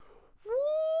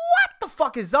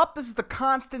fuck is up? This is the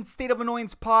Constant State of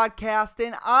Annoyance podcast,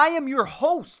 and I am your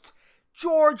host,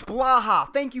 George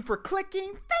Blaha. Thank you for clicking.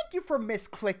 Thank you for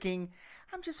misclicking.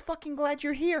 I'm just fucking glad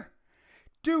you're here.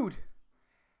 Dude,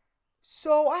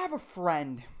 so I have a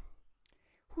friend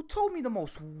who told me the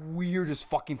most weirdest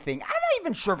fucking thing. I'm not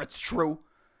even sure if it's true.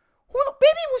 Maybe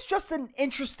it was just an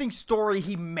interesting story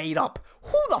he made up.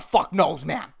 Who the fuck knows,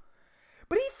 man?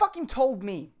 But he fucking told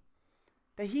me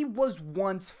that he was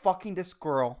once fucking this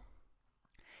girl.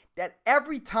 That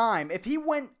every time, if he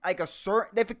went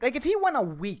if he went a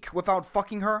week without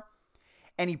fucking her,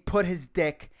 and he put his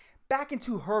dick back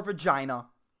into her vagina,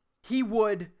 he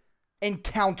would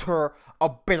encounter a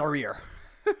barrier.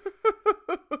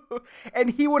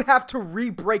 And he would have to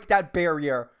re-break that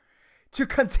barrier to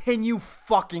continue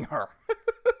fucking her.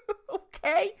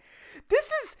 Okay?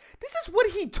 This is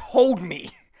what he told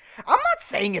me. I'm not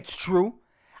saying it's true.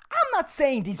 I'm not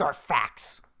saying these are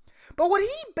facts. But what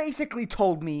he basically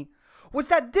told me was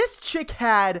that this chick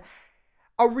had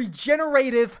a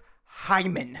regenerative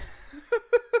hymen.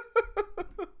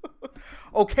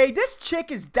 Okay, this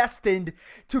chick is destined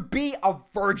to be a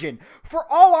virgin. For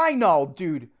all I know,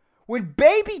 dude, when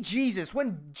Jesus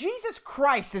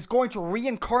Christ is going to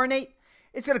reincarnate,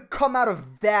 it's going to come out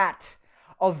of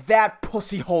that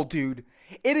pussy hole, dude.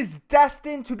 It is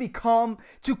destined to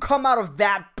come out of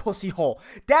that pussy hole.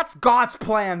 That's God's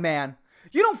plan, man.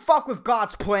 You don't fuck with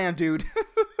God's plan, dude.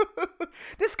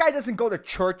 This guy doesn't go to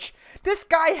church. This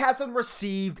guy hasn't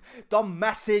received the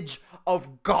message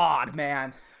of God,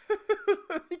 man.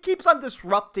 He keeps on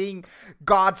disrupting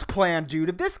God's plan, dude.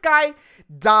 If this guy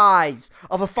dies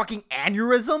of a fucking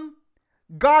aneurysm,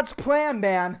 God's plan,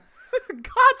 man. I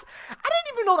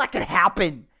didn't even know that could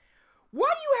happen. Why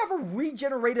do you have a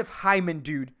regenerative hymen,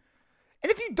 dude? And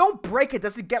if you don't break it,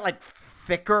 does it get like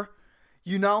thicker?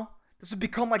 You know? Does it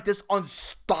become like this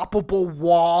unstoppable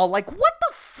wall? Like, what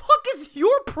the fuck is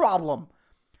your problem?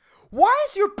 Why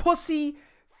is your pussy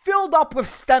filled up with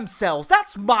stem cells?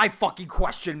 That's my fucking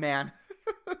question, man.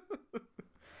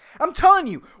 I'm telling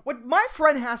you, what my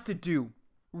friend has to do,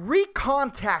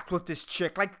 recontact with this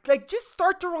chick, like just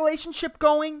start the relationship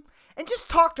going and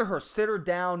just talk to her, sit her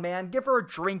down, man, give her a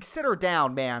drink, sit her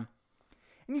down, man.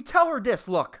 And you tell her this,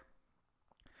 look,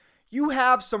 you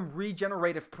have some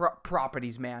regenerative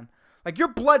properties, man. Like, your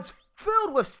blood's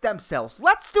filled with stem cells.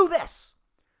 Let's do this.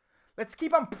 Let's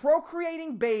keep on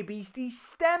procreating babies, these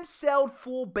stem celled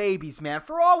full babies, man.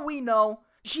 For all we know,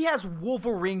 she has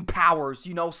Wolverine powers,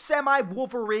 you know,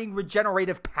 semi-Wolverine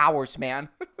regenerative powers, man.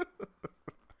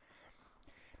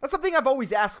 That's something I've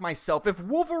always asked myself. If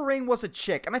Wolverine was a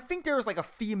chick, and I think there was like a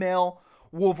female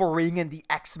Wolverine in the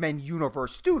X-Men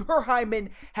universe, dude, her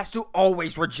hymen has to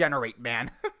always regenerate,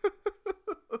 man.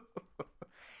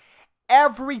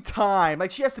 Every time.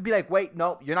 Like, she has to be like, wait,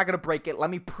 no, you're not going to break it. Let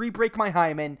me pre-break my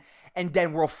hymen, and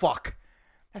then we'll fuck.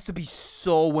 That has to be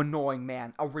so annoying,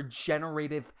 man. A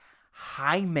regenerative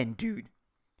hymen, dude.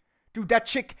 Dude, that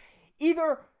chick,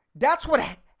 either that's what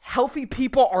healthy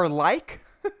people are like.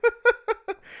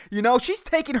 You know, she's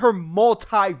taking her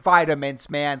multivitamins,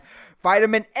 man.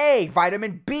 Vitamin A,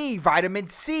 vitamin B, vitamin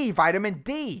C, vitamin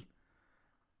D.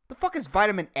 The fuck is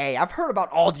vitamin A? I've heard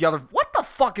about all the other... What the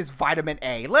fuck is vitamin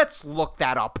A? Let's look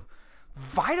that up.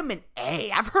 Vitamin A.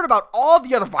 I've heard about all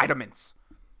the other vitamins.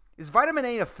 Is vitamin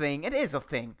A a thing? It is a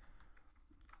thing.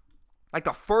 Like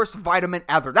the first vitamin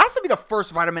ever. That has to be the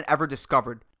first vitamin ever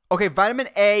discovered. Okay, vitamin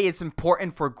A is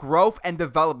important for growth and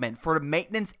development, for the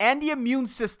maintenance and the immune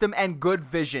system and good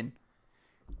vision.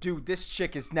 Dude, this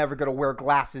chick is never gonna wear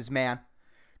glasses, man.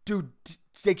 Dude,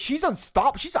 she's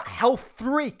unstoppable. She's a health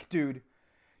freak, dude.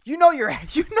 You know you're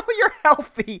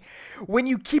healthy when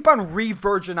you keep on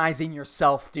re-virginizing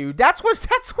yourself, dude. That's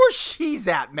where she's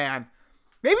at, man.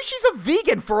 Maybe she's a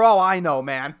vegan for all I know,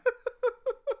 man.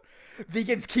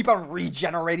 Vegans keep on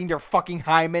regenerating their fucking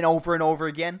hymen over and over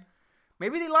again.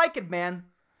 Maybe they like it, man.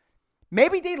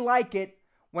 Maybe they like it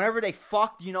whenever they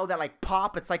fuck, you know, that like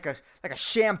pop. It's like a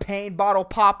champagne bottle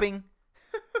popping.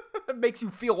 It makes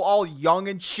you feel all young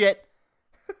and shit.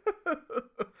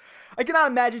 I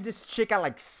cannot imagine this chick at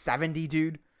like 70,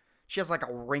 dude. She has like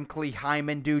a wrinkly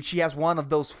hymen, dude. She has one of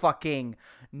those fucking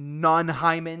nun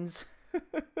hymens.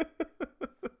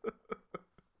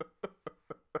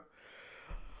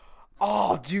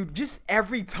 Oh, dude, just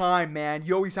every time, man,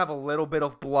 you always have a little bit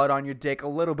of blood on your dick, a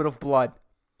little bit of blood.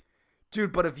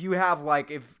 Dude, but if you have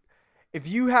like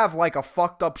a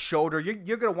fucked up shoulder,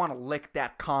 you're going to want to lick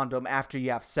that condom after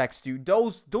you have sex, dude.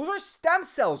 Those are stem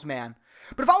cells, man.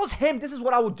 But if I was him, this is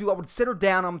what I would do. I would sit her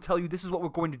down and I'm going to tell you, this is what we're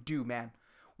going to do, man.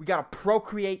 We got to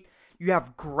procreate. You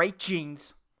have great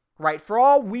genes, right? For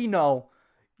all we know,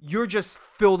 you're just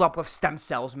filled up with stem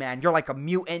cells, man. You're like a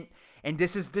mutant, and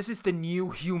this is the new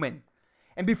human.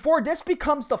 And before this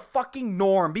becomes the fucking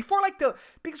norm,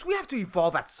 because we have to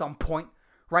evolve at some point,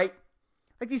 right?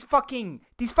 Like these fucking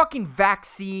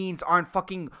vaccines aren't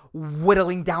fucking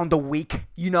whittling down the weak,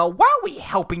 you know? Why are we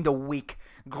helping the weak?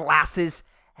 Glasses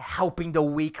helping the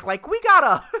weak. Like we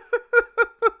gotta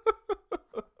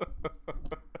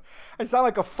I sound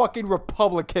like a fucking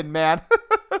Republican, man.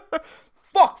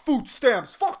 Fuck food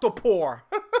stamps. Fuck the poor.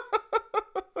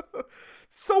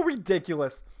 So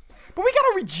ridiculous. But we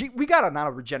gotta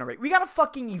not regenerate. We gotta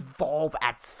fucking evolve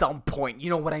at some point. You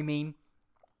know what I mean?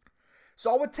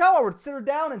 So I would sit her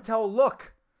down and tell her,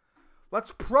 look,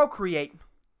 let's procreate.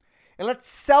 And let's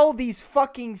sell these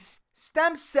fucking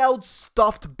stem celled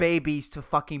stuffed babies to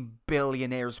fucking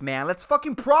billionaires, man. Let's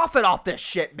fucking profit off this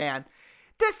shit, man.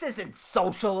 This isn't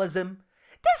socialism.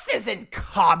 This isn't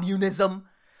communism.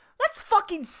 Let's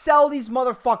fucking sell these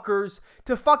motherfuckers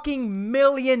to fucking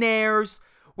millionaires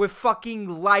with fucking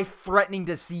life-threatening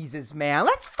diseases, man.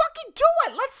 Let's fucking do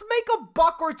it. Let's make a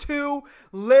buck or two,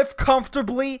 live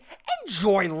comfortably,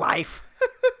 enjoy life.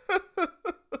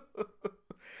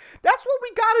 That's what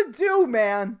we gotta do,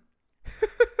 man.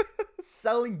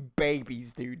 Selling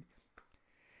babies, dude.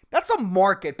 That's a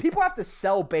market. People have to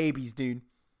sell babies, dude.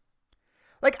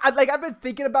 I've been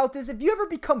thinking about this. If you ever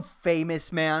become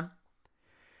famous, man,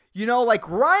 you know, like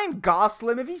Ryan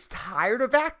Gosling, if he's tired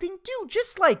of acting, dude,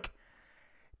 just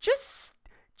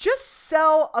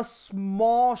sell a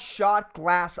small shot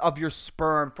glass of your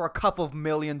sperm for $2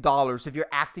 million if your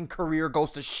acting career goes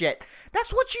to shit.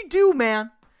 That's what you do, man.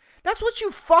 That's what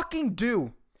you fucking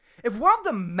do. If one of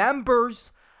the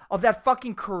members of that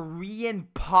fucking Korean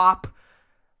pop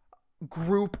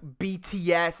group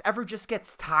BTS ever just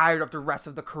gets tired of the rest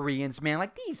of the Koreans, man,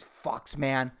 like these fucks,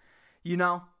 man, you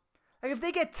know? Like if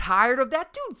they get tired of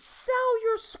that, dude, sell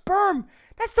your sperm.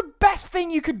 That's the best thing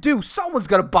you could do. Someone's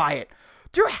gonna buy it.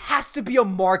 There has to be a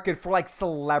market for like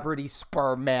celebrity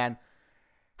sperm, man.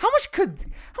 How much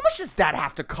does that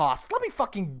have to cost? Let me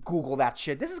fucking Google that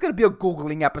shit. This is gonna be a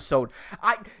Googling episode.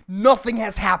 Nothing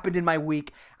has happened in my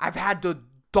week. I've had the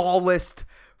dullest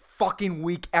fucking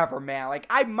week ever, man. Like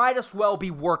I might as well be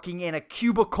working in a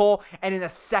cubicle and in a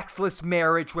sexless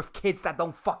marriage with kids that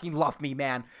don't fucking love me,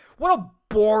 man. What a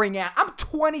boring ass. I'm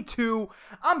 22.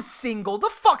 I'm single.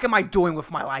 The fuck am I doing with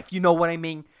my life? You know what I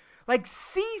mean? Like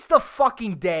seize the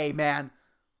fucking day, man.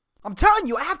 I'm telling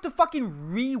you, I have to fucking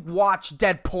rewatch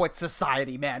Dead Poets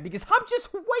Society, man, because I'm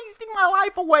just wasting my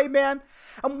life away, man.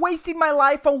 I'm wasting my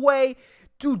life away,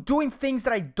 dude, doing things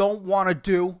that I don't want to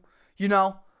do, you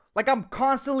know? Like, I'm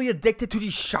constantly addicted to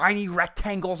these shiny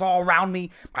rectangles all around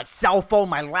me. My cell phone,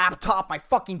 my laptop, my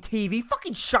fucking TV,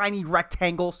 fucking shiny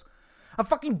rectangles. I'm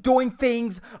fucking doing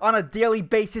things on a daily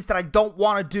basis that I don't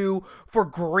want to do for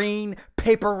green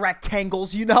paper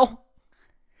rectangles, you know?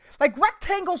 Like,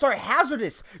 rectangles are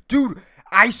hazardous. Dude,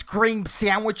 ice cream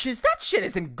sandwiches, that shit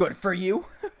isn't good for you.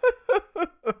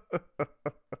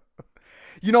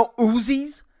 You know,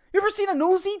 Uzis? You ever seen an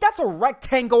Uzi? That's a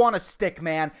rectangle on a stick,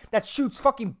 man, that shoots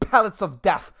fucking pellets of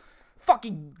death.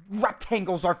 Fucking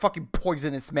rectangles are fucking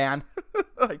poisonous, man.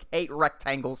 I hate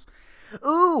rectangles.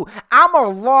 Ooh, I'm a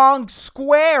long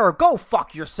square. Go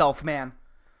fuck yourself, man.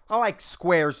 I like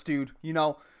squares, dude, you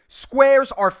know?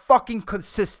 Squares are fucking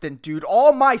consistent, dude.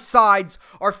 All my sides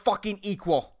are fucking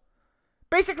equal.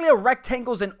 Basically, a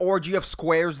rectangle's an orgy of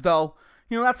squares, though.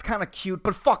 You know, that's kind of cute,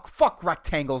 but fuck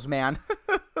rectangles, man.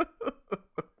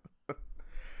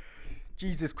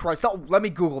 Jesus Christ. Oh, let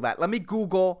me Google that. Let me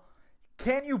Google,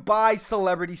 can you buy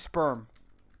celebrity sperm?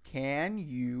 Can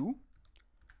you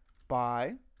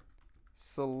buy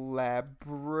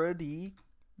celebrity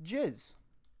jizz?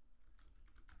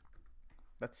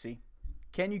 Let's see.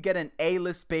 Can you get an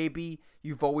A-list baby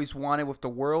you've always wanted with the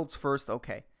world's first?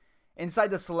 Okay. Inside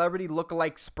the celebrity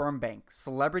lookalike sperm bank.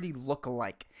 Celebrity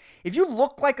lookalike. If you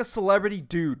look like a celebrity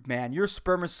dude, man, your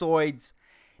spermatozoids,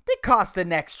 they cost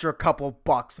an extra couple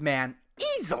bucks, man.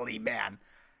 Easily, man.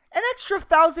 An extra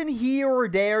 1,000 here or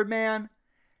there, man.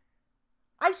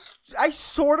 I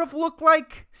sort of look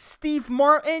like Steve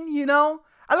Martin, you know?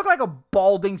 I look like a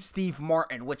balding Steve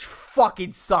Martin, which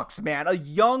fucking sucks, man. A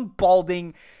young,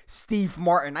 balding Steve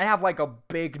Martin. I have like a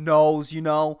big nose, you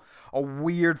know? A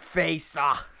weird face.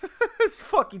 This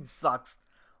fucking sucks.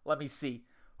 Let me see.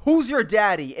 Who's your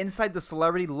daddy? Inside the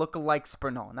celebrity lookalike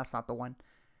sperm. No, that's not the one.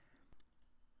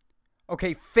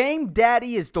 Okay, Fame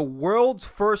Daddy is the world's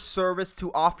first service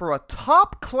to offer a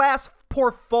top-class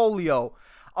portfolio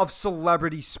of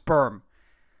celebrity sperm.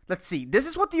 Let's see. This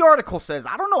is what the article says.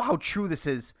 I don't know how true this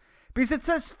is, because it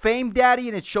says Fame Daddy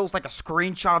and it shows like a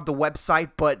screenshot of the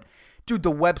website, but Dude,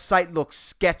 the website looks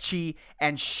sketchy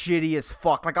and shitty as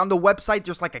fuck. Like, on the website,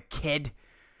 there's like a kid.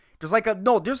 There's like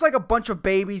a bunch of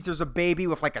babies. There's a baby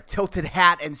with like a tilted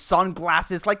hat and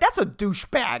sunglasses. Like, that's a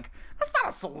douchebag. That's not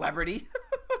a celebrity.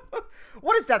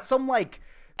 What is that? Some like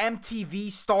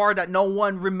MTV star that no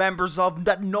one remembers of,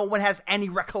 that no one has any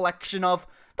recollection of?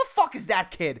 The fuck is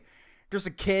that kid? There's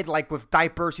a kid like with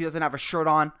diapers. He doesn't have a shirt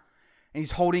on. And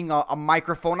he's holding a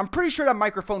microphone. I'm pretty sure that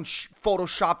microphone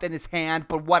photoshopped in his hand,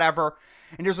 but whatever.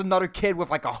 And there's another kid with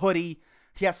like a hoodie.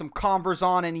 He has some Converse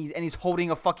on, and he's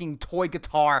holding a fucking toy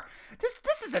guitar. This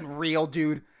isn't real,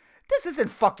 dude. This isn't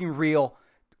fucking real.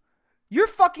 You're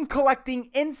fucking collecting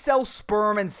incel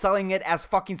sperm and selling it as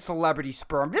fucking celebrity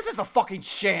sperm. This is a fucking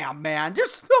sham, man.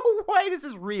 There's no way this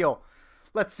is real.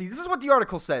 Let's see. This is what the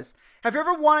article says. Have you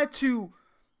ever wanted to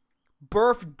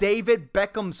birth David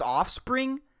Beckham's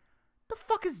offspring? The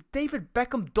fuck is David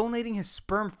Beckham donating his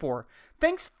sperm for?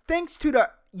 Thanks to the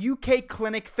UK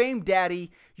clinic Fame Daddy,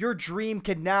 your dream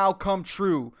can now come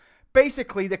true.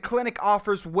 Basically, the clinic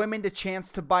offers women the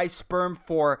chance to buy sperm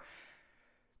for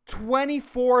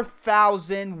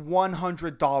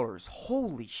 $24,100.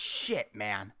 Holy shit,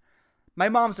 man. My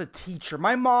mom's a teacher.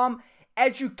 My mom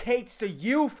educates the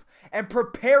youth and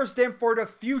prepares them for the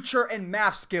future and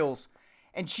math skills.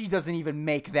 And she doesn't even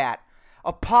make that.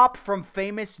 A pop from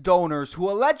famous donors who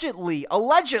allegedly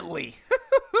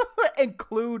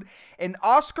include an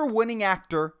Oscar-winning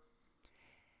actor,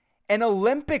 an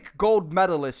Olympic gold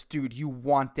medalist. Dude, you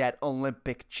want that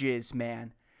Olympic jizz,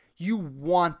 man. You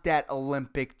want that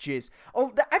Olympic jizz.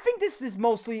 Oh, I think this is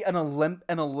mostly an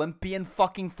Olympian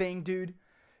fucking thing, dude.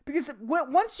 Because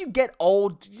once you get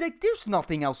old, like, there's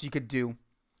nothing else you could do.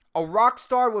 A rock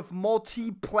star with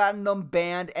multi-platinum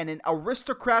band, and an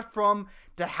aristocrat from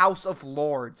the House of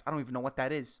Lords. I don't even know what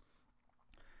that is.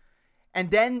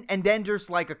 And then there's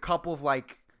like a couple of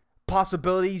like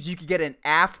possibilities. You could get an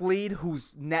athlete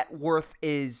whose net worth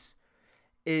is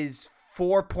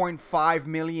 4.5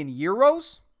 million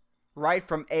euros, right?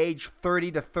 From age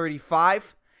 30 to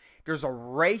 35. There's a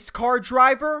race car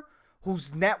driver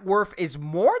whose net worth is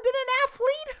more than an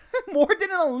athlete? More than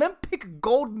an Olympic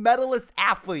gold medalist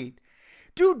athlete.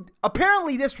 Dude,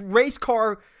 apparently this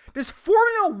Formula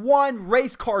 1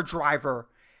 race car driver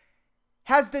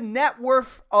has the net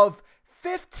worth of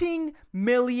 15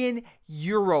 million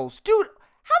euros. Dude,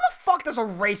 how the fuck does a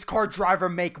race car driver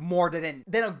make more than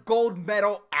a gold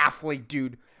medal athlete,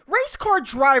 dude? Race car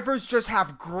drivers just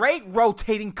have great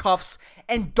rotating cuffs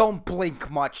and don't blink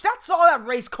much. That's all that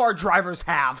race car drivers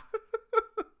have.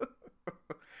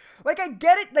 Like, I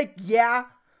get it, like, yeah,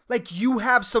 like, you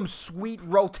have some sweet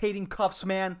rotating cuffs,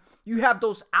 man. You have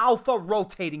those alpha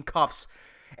rotating cuffs,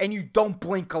 and you don't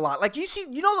blink a lot. Like, you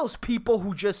know those people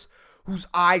whose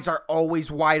eyes are always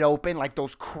wide open, like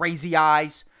those crazy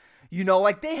eyes? You know,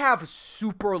 like, they have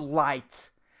super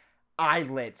light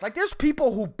eyelids. Like, there's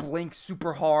people who blink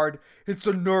super hard. It's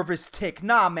a nervous tick.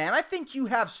 Nah, man, I think you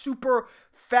have super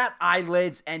fat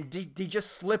eyelids, and they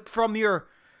just slip from your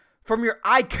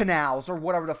eye canals or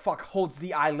whatever the fuck holds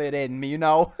the eyelid in, you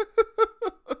know?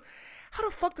 How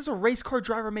the fuck does a race car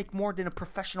driver make more than a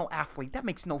professional athlete? That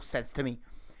makes no sense to me.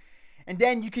 And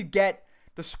then you could get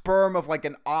the sperm of like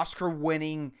an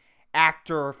Oscar-winning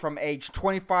actor from age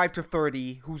 25 to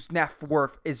 30 whose net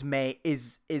worth is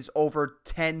over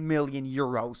 10 million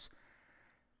euros.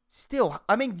 Still,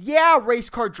 I mean, yeah, race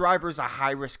car driver is a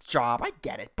high-risk job. I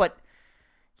get it, but,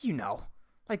 you know,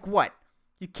 like what?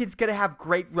 Your kid's gonna have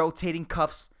great rotating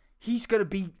cuffs. He's gonna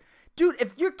be... Dude,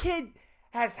 if your kid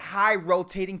has high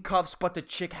rotating cuffs, but the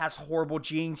chick has horrible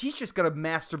genes, he's just gonna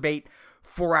masturbate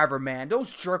forever, man.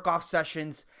 Those jerk-off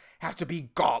sessions have to be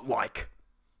godlike.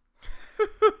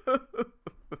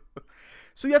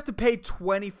 So you have to pay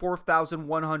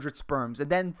 24,100 sperms.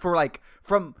 And then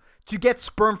to get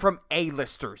sperm from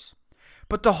A-listers.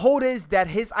 But the hold is that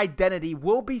his identity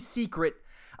will be secret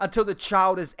until the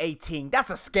child is 18. That's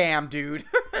a scam, dude.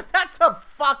 That's a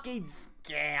fucking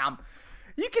scam.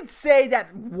 You can say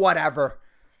that, whatever.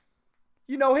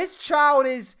 You know, his child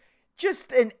is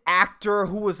just an actor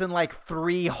who was in like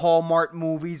 3 Hallmark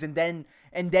movies and then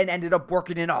ended up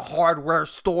working in a hardware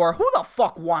store. Who the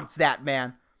fuck wants that,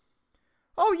 man?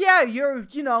 Oh yeah, you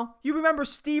remember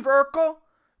Steve Urkel?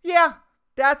 Yeah,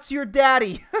 that's your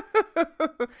daddy.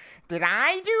 Did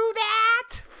I do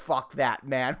that? Fuck that,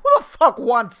 man. Who the fuck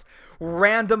wants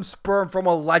random sperm from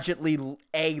allegedly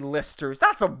A-listers?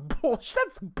 That's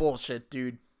bullshit,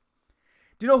 dude.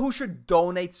 Do you know who should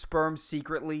donate sperm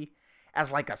secretly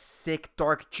as like a sick,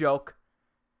 dark joke?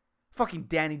 Fucking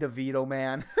Danny DeVito,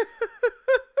 man.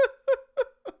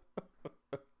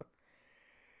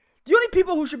 The only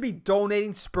people who should be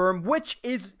donating sperm, which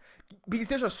is because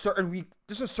there's a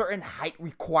certain height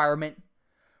requirement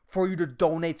for you to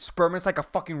donate sperm. It's like a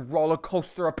fucking roller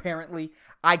coaster, apparently.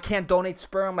 I can't donate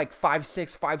sperm. I'm like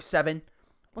 5'6", 5'7".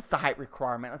 What's the height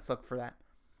requirement? Let's look for that.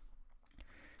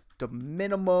 The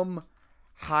minimum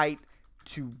height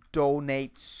to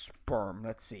donate sperm.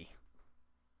 Let's see.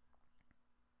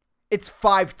 It's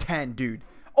 5'10", dude.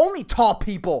 Only tall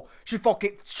people should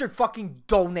fucking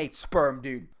donate sperm,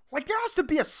 dude. Like, there has to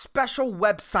be a special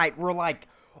website where, like,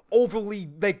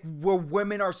 where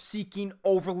women are seeking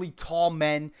overly tall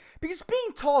men. Because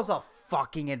being tall is a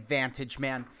fucking advantage,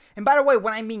 man. And by the way,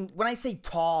 when I say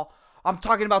tall, I'm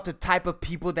talking about the type of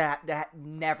people that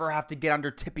never have to get on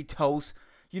their tippy toes.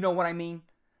 You know what I mean?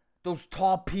 Those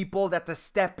tall people that the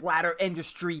stepladder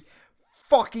industry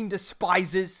fucking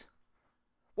despises.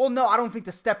 Well, no, I don't think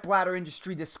the stepladder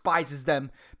industry despises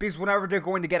them. Because whenever they're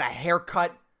going to get a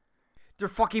haircut, their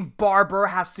fucking barber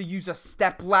has to use a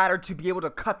stepladder to be able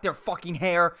to cut their fucking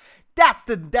hair. That's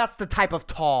the type of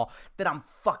tall that I'm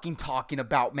fucking talking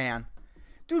about, man.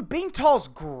 Dude, being tall's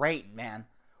great, man.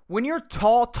 When you're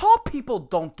tall people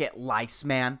don't get lice,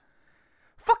 man.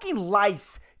 Fucking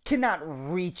lice cannot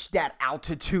reach that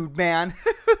altitude, man.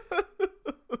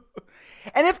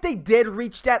 And if they did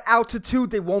reach that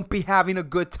altitude, they won't be having a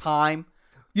good time.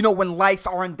 You know, when lice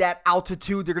are on that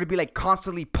altitude, they're going to be like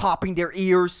constantly popping their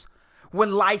ears.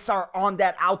 When lice are on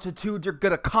that altitude, you're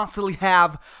going to constantly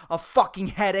have a fucking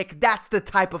headache. That's the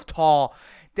type of tall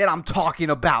that I'm talking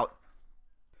about.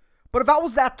 But if I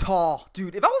was that tall,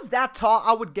 dude,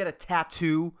 I would get a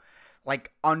tattoo,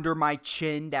 like, under my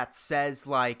chin that says,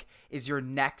 like, is your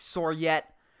neck sore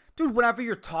yet? Dude, whenever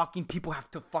you're talking, people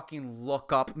have to fucking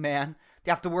look up, man.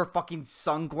 They have to wear fucking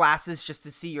sunglasses just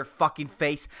to see your fucking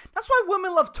face. That's why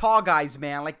women love tall guys,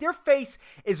 man. Like, their face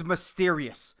is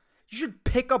mysterious. You should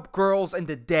pick up girls in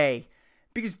the day.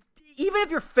 Because even if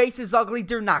your face is ugly,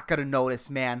 they're not gonna notice,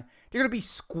 man. They're gonna be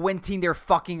squinting their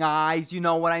fucking eyes, you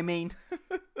know what I mean?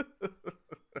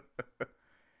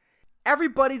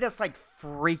 Everybody that's like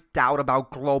freaked out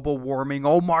about global warming.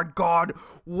 Oh my god,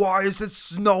 why is it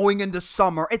snowing in the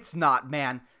summer? It's not,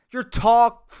 man. Your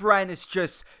tall friend is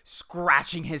just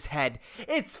scratching his head.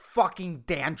 It's fucking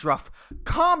dandruff.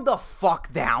 Calm the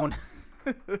fuck down.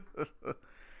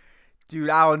 Dude,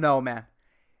 I don't know, man.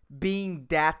 Being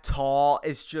that tall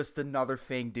is just another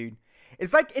thing, dude.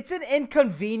 It's like, it's an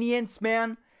inconvenience,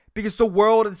 man. Because the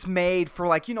world is made for,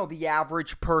 like, you know, the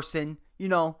average person. You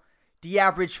know, the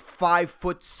average 5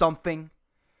 foot something.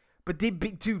 But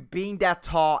dude, being that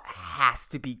tall has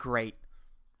to be great.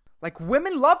 Like,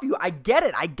 women love you. I get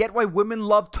it. I get why women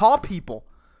love tall people.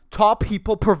 Tall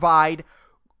people provide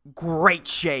great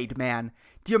shade, man.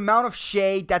 The amount of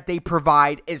shade that they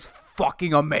provide is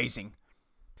fucking amazing.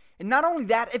 And not only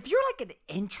that, if you're like an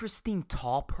interesting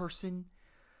tall person,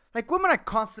 like, women are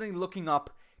constantly looking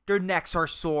up, their necks are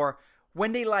sore.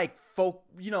 When they like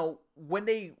when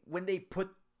they put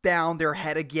down their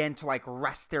head again to like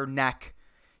rest their neck,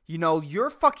 you know, your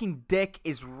fucking dick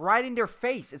is right in their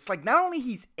face. It's like, not only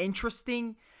he's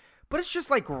interesting, but it's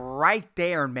just like right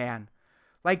there, man.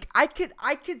 Like, I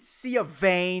could see a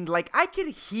vein. Like, I could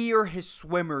hear his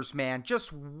swimmers, man,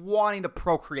 just wanting to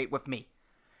procreate with me.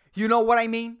 You know what I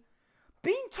mean?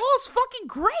 Being tall is fucking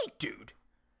great, dude.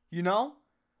 You know?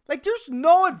 Like, there's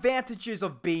no advantages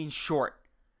of being short.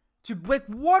 Like,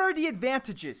 what are the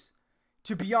advantages?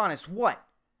 To be honest, what?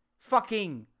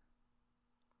 Fucking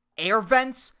air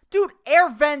vents? Dude, air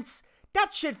vents,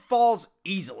 that shit falls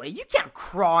easily. You can't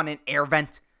crawl in an air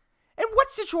vent. In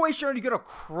what situation are you gonna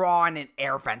crawl in an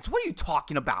air vent? What are you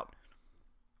talking about?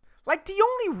 Like, the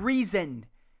only reason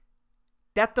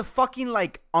that the fucking,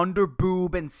 like, under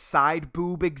boob and side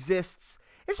boob exists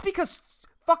is because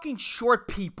fucking short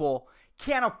people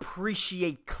can't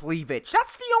appreciate cleavage.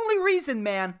 That's the only reason,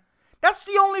 man. That's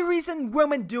the only reason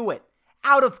women do it.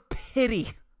 Out of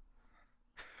pity.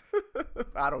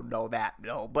 I don't know that,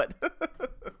 no, but I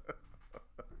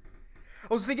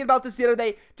was thinking about this the other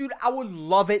day. Dude, I would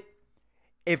love it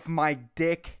if my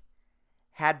dick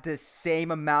had the same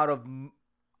amount of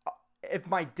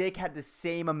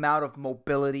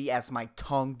mobility as my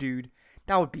tongue, dude.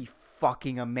 That would be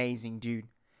fucking amazing, dude.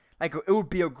 Like, it would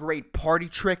be a great party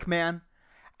trick, man.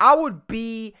 I would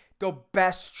be the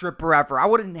best stripper ever. I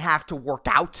wouldn't have to work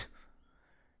out.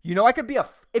 You know, you could be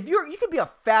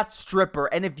a fat stripper,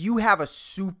 and if you have a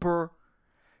super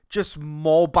just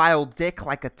mobile dick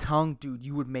like a tongue, dude,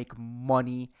 you would make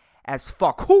money as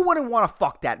fuck. Who wouldn't want to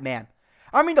fuck that, man?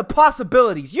 I mean, the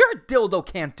possibilities. Your dildo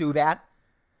can't do that.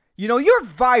 You know, your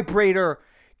vibrator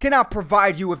cannot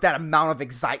provide you with that amount of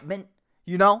excitement,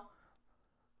 you know?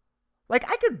 Like,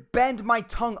 I could bend my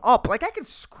tongue up. Like, I could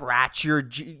scratch your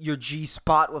G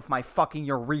spot with my fucking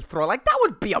urethra. Like, that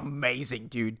would be amazing,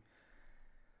 dude.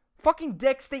 Fucking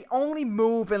dicks, they only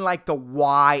move in, like, the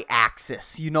Y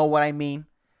axis. You know what I mean?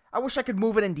 I wish I could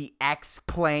move it in the X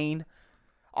plane.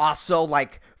 Also,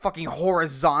 like, fucking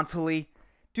horizontally.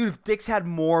 Dude, if dicks had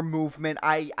more movement,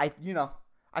 I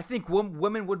think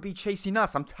women would be chasing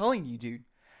us. I'm telling you, dude.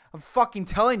 I'm fucking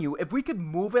telling you. If we could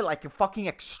move it like a fucking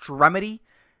extremity,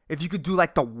 if you could do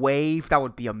like the wave, that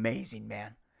would be amazing,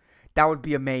 man. That would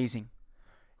be amazing.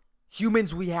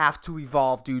 Humans, we have to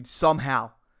evolve, dude,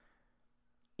 somehow.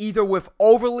 Either with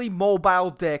overly mobile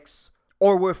dicks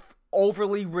or with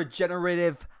overly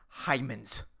regenerative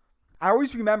hymens. I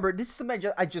always remember, this is something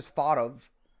I just thought of.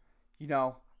 You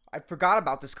know, I forgot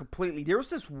about this completely. There was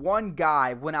this one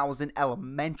guy when I was in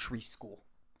elementary school.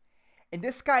 And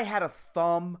this guy had a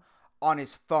thumb on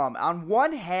his thumb. On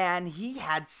one hand, he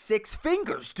had 6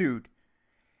 fingers, dude.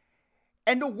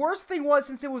 And the worst thing was,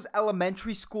 since it was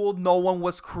elementary school, no one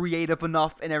was creative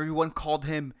enough and everyone called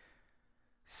him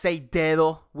seis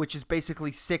dedo, which is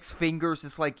basically 6 fingers.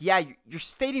 It's like, yeah, you're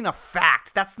stating a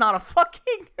fact. That's not a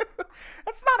fucking...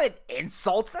 that's not an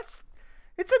insult.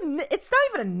 It's not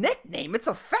even a nickname. It's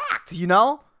a fact, you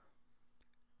know?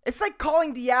 It's like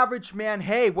calling the average man,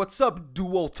 hey, what's up,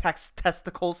 dual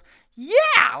testicles?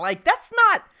 Yeah, like, that's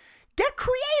not... Get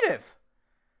creative.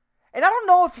 And I don't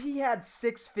know if he had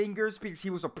 6 fingers because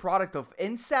he was a product of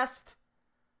incest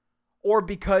or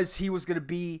because he was going to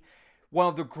be one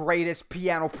of the greatest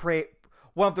piano players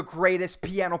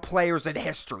in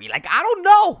history. Like, I don't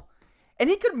know. And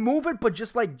he could move it, but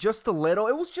just a little.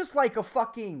 It was just like it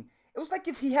was like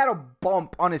if he had a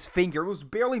bump on his finger. It was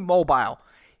barely mobile.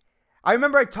 I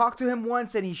remember I talked to him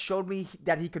once and he showed me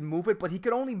that he could move it, but he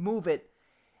could only move it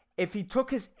if he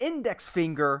took his index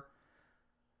finger,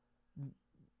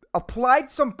 applied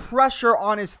some pressure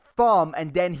on his thumb,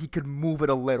 and then he could move it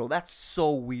a little. That's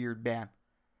so weird, man.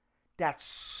 That's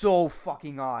so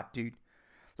fucking odd, dude.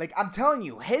 Like, I'm telling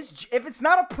you, if it's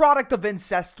not a product of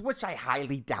incest, which I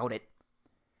highly doubt it,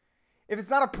 if it's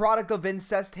not a product of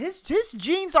incest, his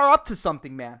genes are up to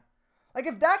something, man. Like,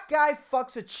 if that guy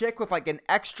fucks a chick with, like, an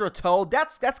extra toe,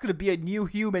 that's gonna be a new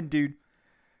human, dude.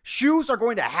 Shoes are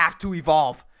going to have to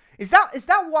evolve. Is that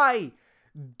why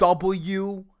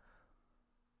W-sized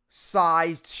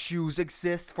shoes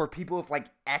exist for people with, like,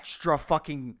 extra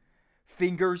fucking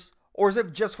fingers? Or is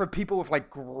it just for people with, like,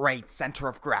 great center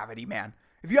of gravity, man?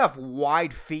 If you have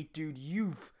wide feet, dude,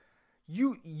 you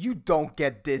don't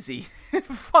get dizzy.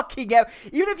 Fucking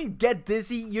even if you get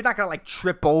dizzy, you're not gonna, like,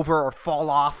 trip over or fall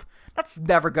off. That's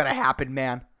never gonna happen,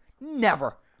 man.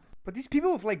 Never. But these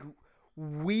people with, like,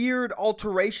 weird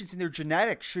alterations in their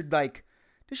genetics should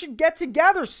get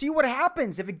together, see what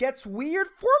happens. If it gets weird,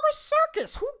 form a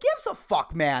circus. Who gives a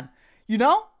fuck, man? You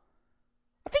know?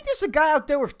 I think there's a guy out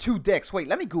there with 2 dicks. Wait,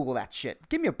 let me Google that shit.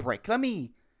 Give me a break. Guy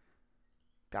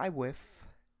with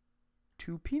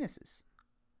 2 penises.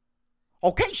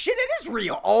 Okay, shit, it is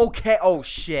real. Okay, oh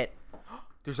shit.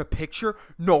 There's a picture?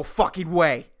 No fucking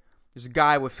way. There's a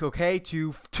guy with,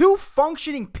 two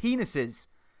functioning penises.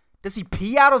 Does he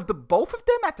pee out of both of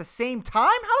them at the same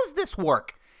time? How does this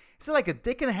work? Is it like a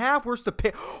dick and a half? Where's the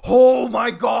pic? Oh my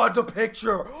god, the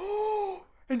picture.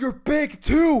 And you're big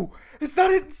too. It's not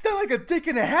like a dick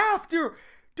and a half. They're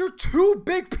 2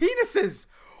 big penises.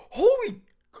 Holy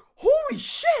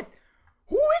shit.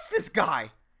 Who is this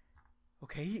guy?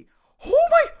 Okay.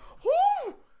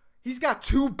 He's got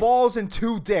 2 balls and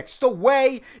 2 dicks. The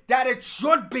way that it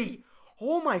should be.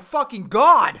 Oh my fucking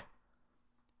god.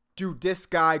 Dude, this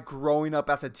guy growing up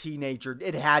as a teenager,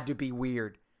 it had to be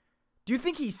weird. Do you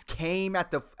think he's came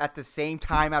at the same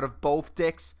time out of both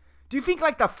dicks? Do you think,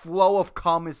 like, the flow of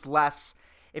cum is less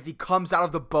if he comes out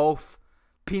of the both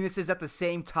penises at the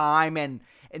same time and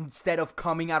instead of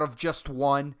coming out of just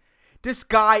one? This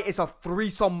guy is a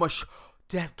threesome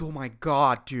oh my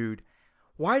god, dude.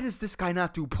 Why does this guy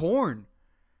not do porn?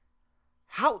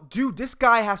 Dude, this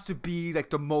guy has to be, like,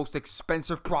 the most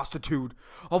expensive prostitute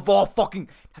of all fucking...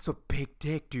 That's a big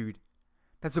dick, dude.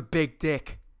 That's a big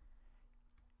dick.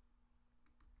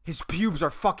 His pubes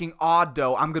are fucking odd,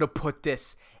 though. I'm gonna put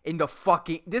this in the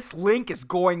fucking... This link is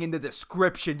going in the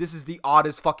description. This is the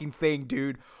oddest fucking thing,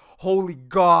 dude. Holy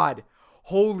god.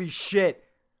 Holy shit.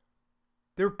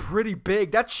 They're pretty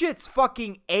big. That shit's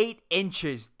fucking 8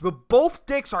 inches. But both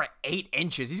dicks are 8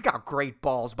 inches. He's got great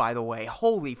balls, by the way.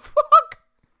 Holy fuck.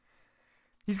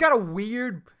 He's got a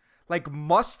weird, like,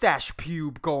 mustache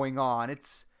pube going on.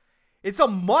 It's a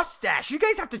mustache. You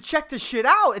guys have to check this shit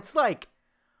out. It's like...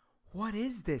 What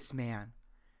is this, man?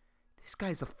 This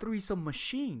guy's a threesome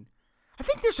machine. I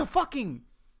think there's a fucking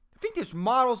think there's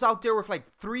models out there with like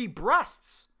 3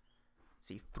 breasts. Let's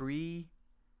see, 3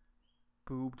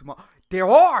 boobed there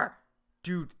are!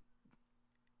 Dude,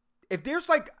 if there's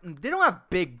like, they don't have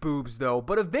big boobs though,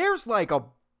 but if there's like a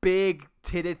big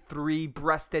titted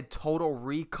 3-breasted Total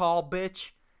Recall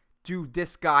bitch, dude,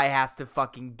 this guy has to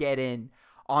fucking get in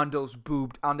on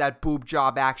that boob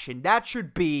job action. That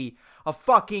should be a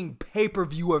fucking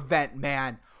pay-per-view event,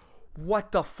 man.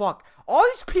 What the fuck? All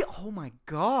these people, oh my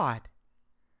god.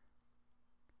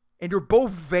 And they're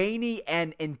both veiny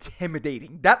and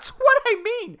intimidating. That's what I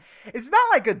mean. It's not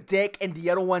like a dick and the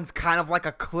other one's kind of like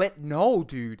a clit. No,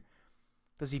 dude.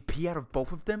 Does he pee out of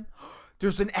both of them?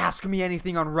 There's an Ask Me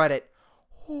Anything on Reddit.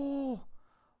 Oh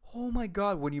my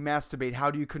god. When you masturbate,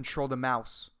 how do you control the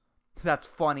mouse? That's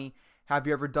funny. Have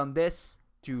you ever done this?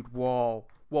 Dude, whoa.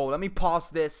 Let me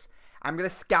pause this. I'm going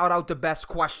to scout out the best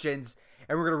questions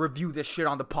and we're going to review this shit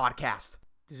on the podcast.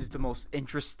 This is the most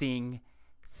interesting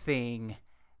thing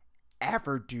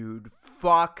ever, dude.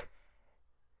 Fuck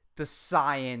the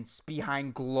science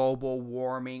behind global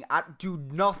warming.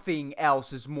 Dude, nothing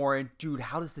else is more. Dude,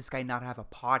 how does this guy not have a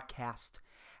podcast?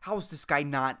 How is this guy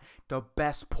not the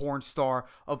best porn star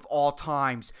of all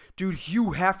times? Dude,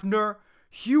 Hugh Hefner?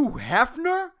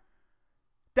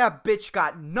 That bitch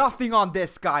got nothing on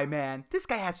this guy, man. This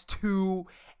guy has 2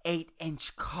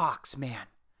 8-inch cocks, man.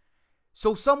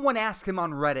 So someone asked him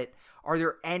on Reddit, are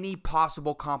there any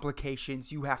possible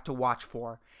complications you have to watch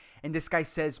for? And this guy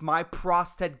says, my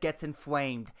prostate gets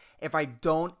inflamed if I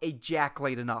don't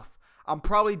ejaculate enough. I'm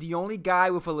probably the only guy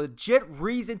with a legit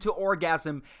reason to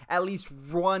orgasm at least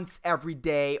once every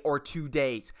day or 2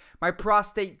 days. My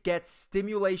prostate gets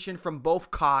stimulation from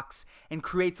both cocks and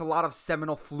creates a lot of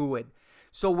seminal fluid.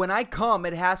 So when I come,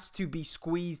 it has to be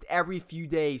squeezed every few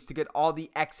days to get all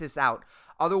the excess out.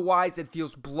 Otherwise, it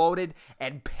feels bloated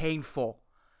and painful.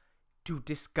 Dude,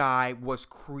 this guy was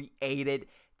created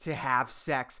to have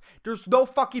sex. There's no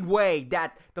fucking way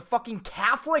that the fucking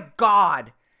Catholic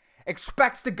God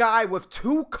expects the guy with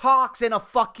 2 cocks and a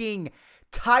fucking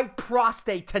tight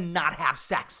prostate to not have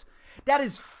sex. That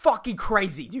is fucking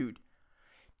crazy, dude.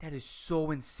 That is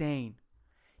so insane.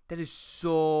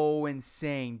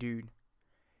 Dude.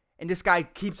 And this guy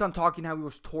keeps on talking how he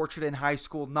was tortured in high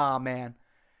school. Nah, man.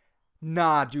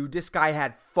 Nah, dude. This guy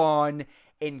had fun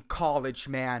in college,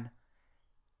 man.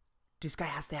 This guy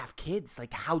has to have kids.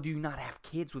 Like, how do you not have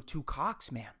kids with 2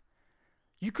 cocks, man?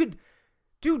 You could...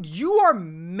 Dude, you are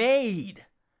made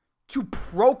to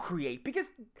procreate. Because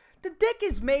the dick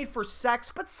is made for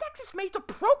sex, but sex is made to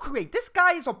procreate. This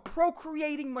guy is a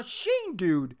procreating machine,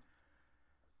 dude.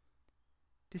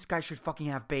 This guy should fucking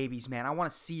have babies, man. I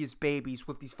want to see his babies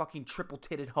with these fucking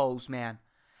triple-titted hoes, man.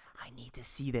 I need to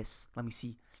see this. Let me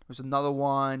see. There's another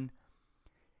one.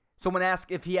 Someone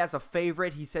asked if he has a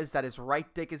favorite. He says that his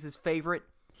right dick is his favorite.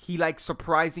 He likes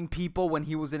surprising people when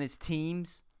he was in his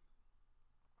teens.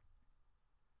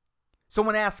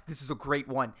 Someone asked, this is a great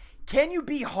one, can you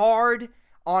be hard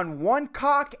on one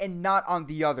cock and not on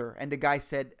the other? And the guy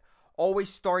said, always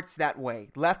starts that way.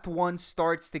 Left one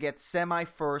starts to get semi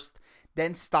first,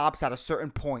 then stops at a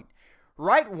certain point.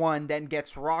 Right one then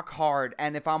gets rock hard,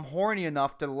 and if I'm horny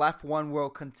enough, the left one will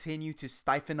continue to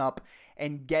stiffen up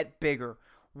and get bigger.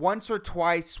 Once or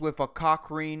twice with a cock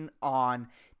ring on,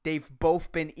 they've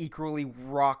both been equally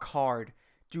rock hard.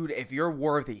 Dude, if you're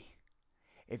worthy,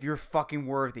 if you're fucking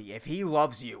worthy, if he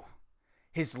loves you,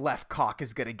 his left cock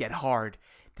is gonna get hard.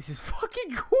 This is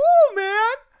fucking cool,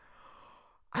 man.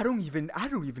 I don't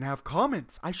even have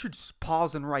comments. I should just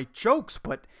pause and write jokes,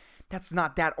 but that's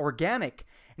not that organic.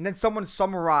 And then someone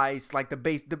summarized like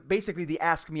basically the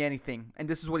Ask Me Anything, and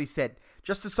this is what he said.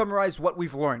 Just to summarize what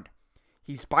we've learned.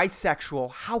 He's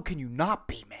bisexual. How can you not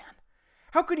be, man?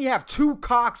 How can you have 2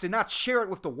 cocks and not share it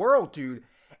with the world, dude?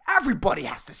 Everybody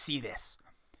has to see this.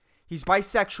 He's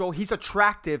bisexual. He's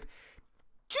attractive.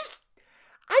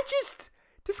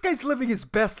 This guy's living his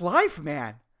best life,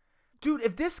 man. Dude,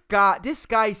 if this guy's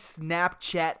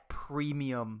Snapchat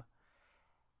premium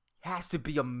has to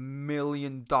be $1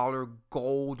 million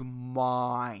gold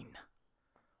mine.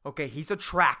 Okay, he's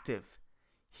attractive.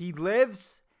 He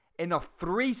lives in a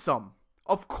threesome.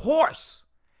 Of course.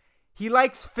 He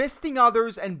likes fisting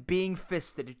others and being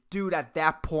fisted. Dude, at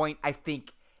that point, I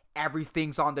think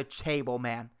everything's on the table,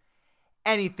 man.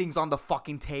 Anything's on the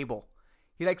fucking table.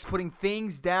 He likes putting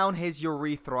things down his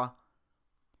urethra.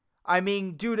 I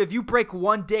mean, dude, if you break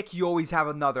one dick, you always have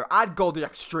another. I'd go the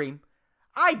extreme.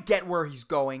 I get where he's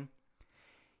going.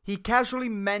 He casually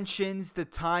mentions the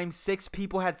time 6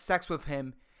 people had sex with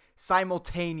him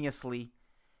simultaneously.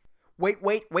 Wait.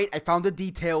 I found the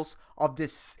details of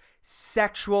this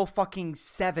sexual fucking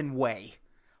 7-way.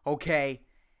 Okay?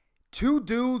 Two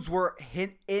dudes were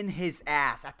hit in his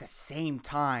ass at the same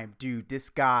time. Dude, this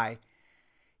guy,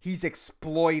 he's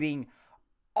exploiting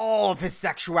all of his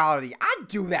sexuality. I'd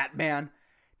do that, man.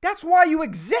 That's why you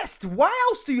exist. Why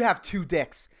else do you have two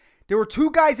dicks? There were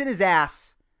two guys in his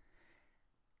ass.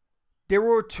 There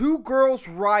were two girls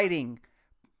riding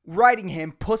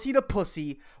him pussy to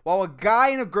pussy, while a guy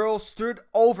and a girl stood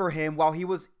over him while he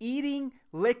was eating,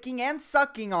 licking, and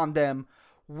sucking on them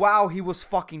while he was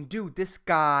fucking. Dude, this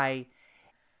guy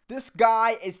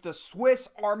is the Swiss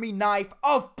Army knife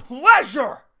of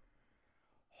pleasure.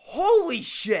 Holy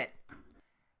shit.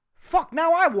 Fuck,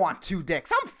 now I want two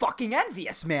dicks. I'm fucking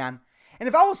envious, man. And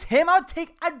if I was him,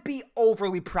 I'd be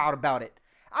overly proud about it.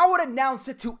 I would announce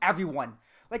it to everyone.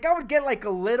 Like, I would get like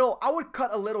I would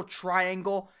cut a little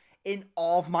triangle in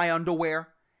all of my underwear,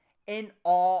 in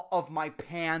all of my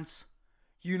pants,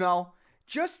 you know,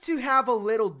 just to have a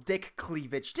little dick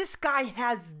cleavage. This guy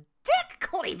has dick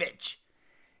cleavage.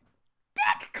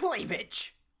 Dick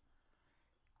cleavage.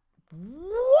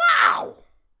 Wow.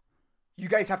 You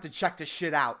guys have to check this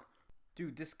shit out.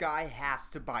 Dude, this guy has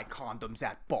to buy condoms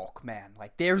at bulk, man.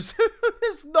 Like, there's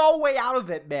no way out of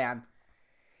it, man.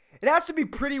 It has to be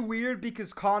pretty weird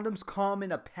because condoms come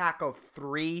in a pack of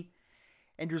 3.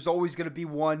 And there's always going to be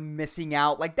one missing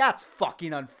out. Like, that's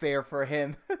fucking unfair for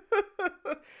him.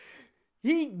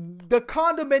 The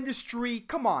condom industry,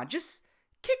 come on, just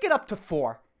kick it up to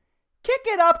 4. Kick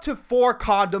it up to 4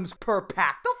 condoms per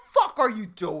pack. The fuck are you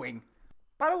doing?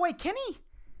 By the way,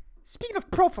 speaking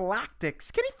of prophylactics,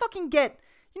 can he fucking get,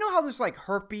 you know how there's like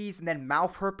herpes and then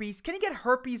mouth herpes? Can he get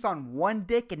herpes on one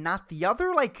dick and not the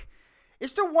other? Like,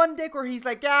 is there one dick where he's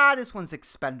like, this one's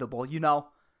expendable, you know?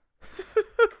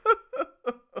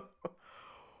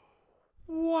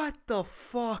 What the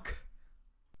fuck?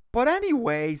 But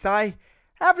anyways, I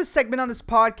have a segment on this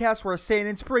podcast where I say an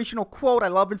inspirational quote. I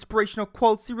love inspirational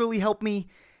quotes. They really help me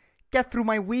get through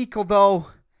my week. Although,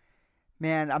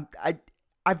 man,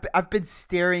 I've been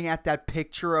staring at that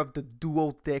picture of the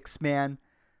dual dicks, man,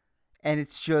 and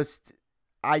it's just,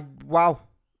 wow.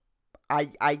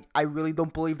 I really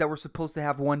don't believe that we're supposed to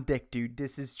have one dick, dude.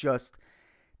 This is just,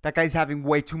 that guy's having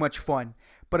way too much fun.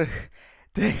 But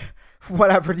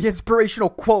whatever, the inspirational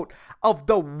quote of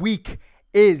the week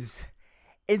is,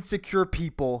 insecure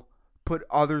people put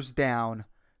others down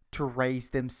to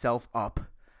raise themselves up.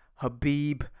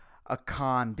 Habib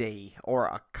Akande, or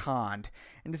Akand.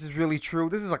 And this is really true.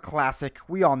 This is a classic.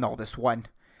 We all know this one.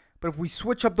 But if we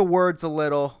switch up the words a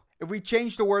little, if we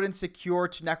change the word insecure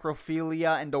to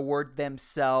necrophilia and the word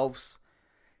themselves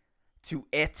to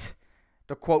it,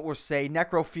 the quote will say,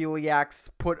 necrophiliacs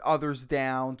put others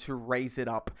down to raise it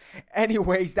up.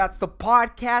 Anyways, that's the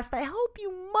podcast. I hope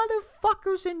you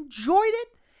motherfuckers enjoyed it.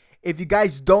 If you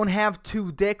guys don't have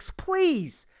two dicks,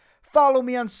 please follow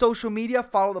me on social media.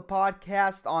 Follow the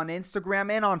podcast on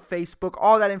Instagram and on Facebook.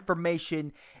 All that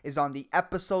information is on the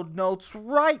episode notes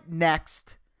right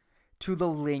next to the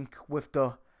link with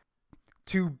the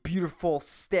 2 beautiful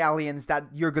stallions that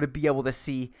you're going to be able to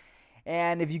see.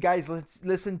 And if you guys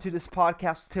listen to this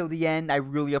podcast till the end, I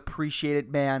really appreciate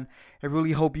it, man. I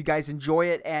really hope you guys enjoy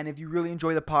it. And if you really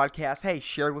enjoy the podcast, hey,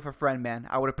 share it with a friend, man.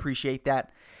 I would appreciate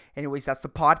that. Anyways, that's the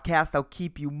podcast. I'll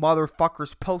keep you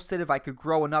motherfuckers posted if I could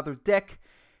grow another dick.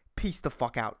 Peace the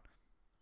fuck out.